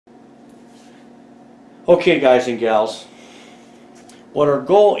Okay, guys and gals, what our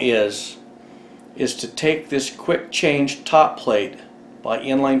goal is to take this quick change top plate by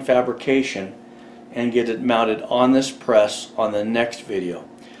Inline Fabrication and get it mounted on this press on the next video.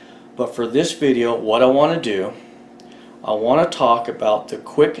 But for this video, what I want to do, I want to talk about the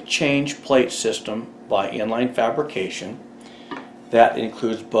quick change plate system by Inline Fabrication. That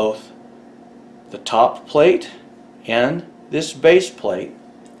includes both the top plate and this base plate.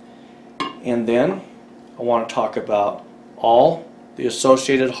 And then I want to talk about all the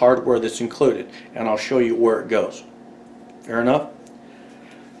associated hardware that's included, and I'll show you where it goes. Fair enough?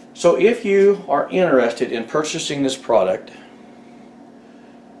 So if you are interested in purchasing this product,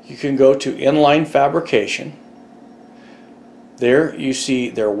 you can go to Inline Fabrication. There you see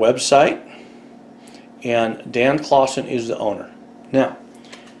their website, and Dan Clausen is the owner. Now,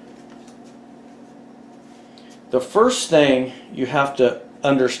 the first thing you have to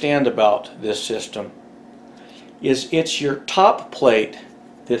understand about this system is it's your top plate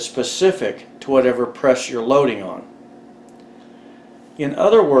that's specific to whatever press you're loading on. In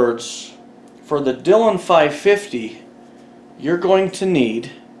other words, for the Dillon 550, you're going to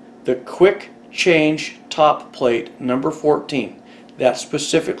need the quick change top plate number 14. That's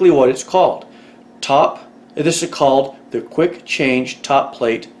specifically what it's called. This is called the quick change top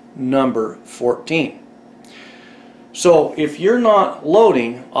plate number 14. So if you're not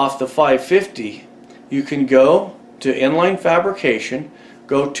loading off the 550, you can go to Inline Fabrication,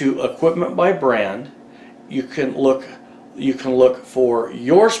 go to Equipment by Brand. You can look for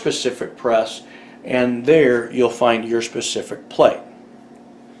your specific press, and there you'll find your specific plate.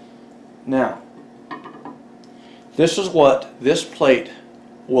 Now, this is what this plate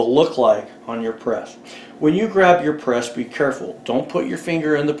will look like on your press. When you grab your press, be careful. Don't put your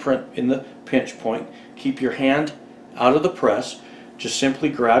finger in the pinch point. Keep your hand out of the press. Just simply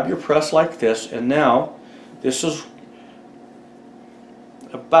grab your press like this, and now this is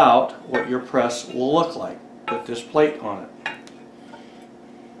about what your press will look like with this plate on it.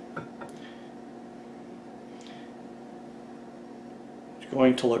 It's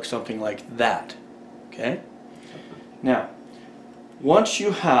going to look something like that. Okay? Now, once you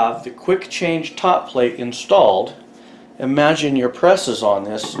have the quick change top plate installed, imagine your press is on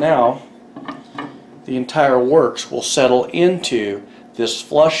this. Now the entire works will settle into this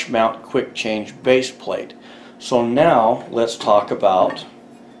flush mount quick change base plate. So now let's talk about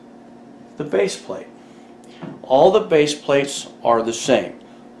the base plate. All the base plates are the same.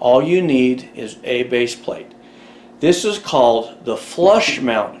 All you need is a base plate. This is called the flush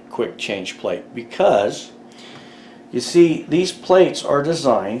mount quick change plate because you see these plates are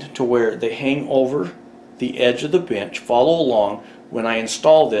designed to where they hang over the edge of the bench. Follow along. When I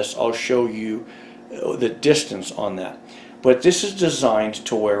install this, I'll show you the distance on that. But this is designed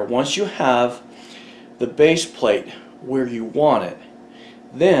to where once you have the base plate where you want it,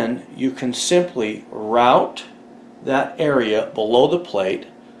 then you can simply route that area below the plate,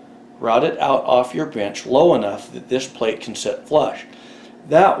 route it out off your bench low enough that this plate can sit flush.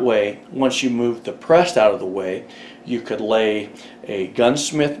 That way, once you move the press out of the way, you could lay a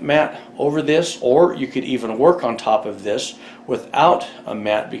gunsmith mat over this, or you could even work on top of this without a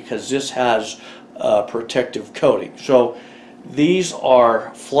mat because this has a protective coating. So these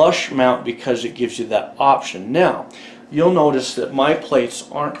are flush mount because it gives you that option. Now, you'll notice that my plates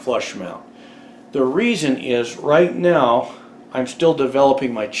aren't flush mount. The reason is right now I'm still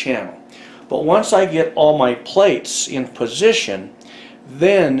developing my channel. But once I get all my plates in position,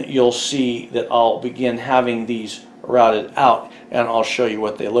 then you'll see that I'll begin having these routed out, and I'll show you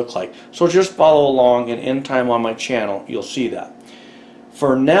what they look like. So just follow along, and in time on my channel you'll see that.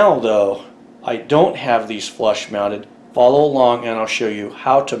 For now though, I don't have these flush mounted. Follow along and I'll show you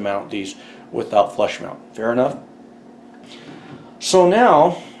how to mount these without flush mount. Fair enough? So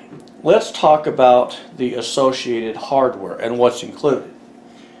now let's talk about the associated hardware and what's included.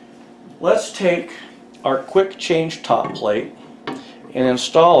 Let's take our quick change top plate and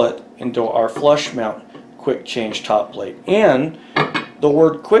install it into our flush mount quick change top plate. And the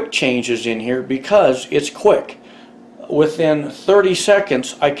word quick change is in here because it's quick. Within 30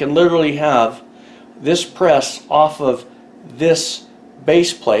 seconds I can literally have this press off of this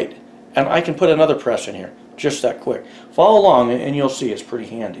base plate, and I can put another press in here just that quick. Follow along and you'll see it's pretty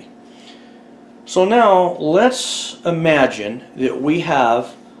handy. So now let's imagine that we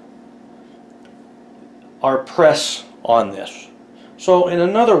have our press on this. So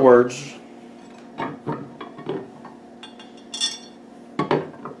in other words,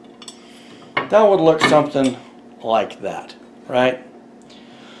 that would look something like that, right?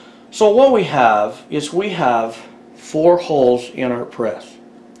 So what we have is we have 4 holes in our press.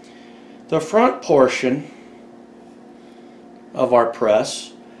 the front portion of our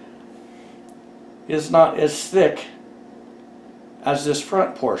press is not as thick as this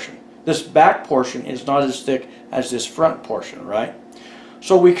front portion. This back portion is not as thick as this front portion, right?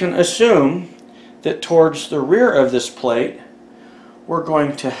 So we can assume that towards the rear of this plate we're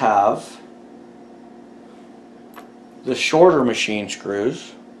going to have the shorter machine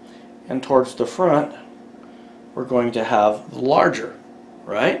screws, and towards the front we're going to have the larger,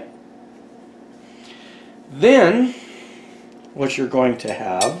 right? Then what you're going to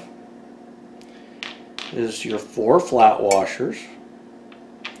have is your 4 flat washers,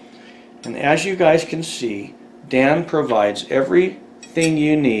 and as you guys can see, Dan provides everything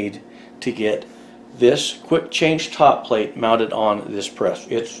you need to get this quick change top plate mounted on this press.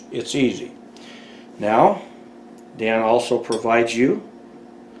 It's easy. Now Dan also provides you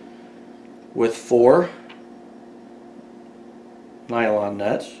with 4 nylon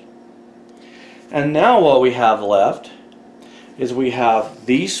nuts, and now what we have left is we have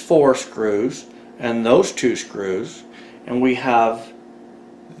these 4 screws and those 2 screws, and we have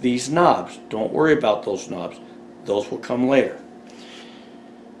these knobs. Don't worry about those knobs, those will come later.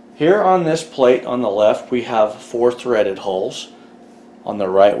 Here on this plate on the left we have 4 threaded holes. On the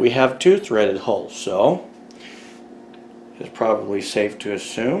right we have 2 threaded holes, so it's probably safe to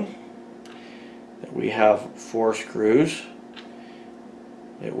assume that we have 4 screws.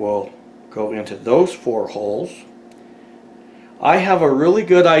 It will go into those 4 holes. I have a really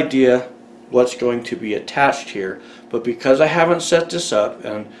good idea what's going to be attached here, but because I haven't set this up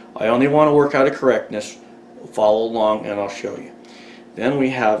and I only want to work out a correctness, follow along and I'll show you. Then we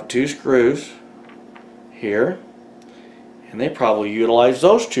have 2 screws here, and they probably utilize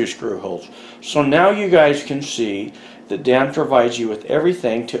those 2 screw holes. So now you guys can see that Dan provides you with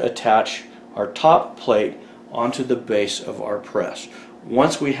everything to attach our top plate onto the base of our press.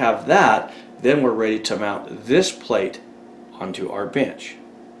 Once we have that, then we're ready to mount this plate onto our bench.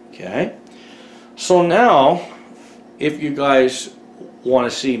 Okay? So now, if you guys want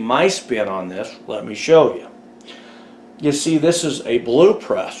to see my spin on this, let me show you. You see, this is a blue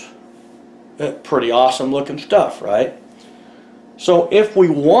press. Pretty awesome looking stuff, right? So if we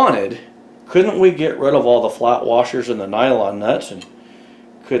wanted, couldn't we get rid of all the flat washers and the nylon nuts, and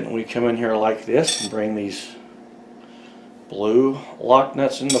couldn't we come in here like this and bring these blue lock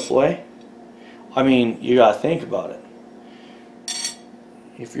nuts into play? I mean, you gotta think about it.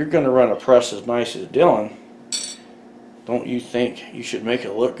 If you're gonna run a press as nice as Dillon, don't you think you should make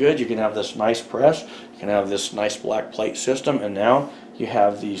it look good? You can have this nice press, you can have this nice black plate system, and now you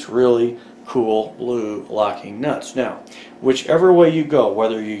have these really cool blue locking nuts. Now, whichever way you go,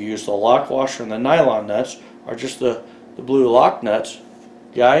 whether you use the lock washer and the nylon nuts or just the blue lock nuts,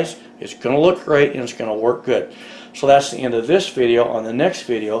 guys, it's going to look great and it's going to work good. So that's the end of this video. On the next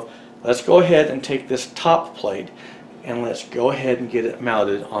video, let's go ahead and take this top plate and let's go ahead and get it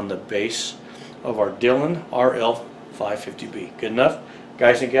mounted on the base of our Dillon RL550B. Good enough?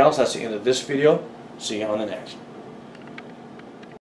 Guys and gals, that's the end of this video. See you on the next.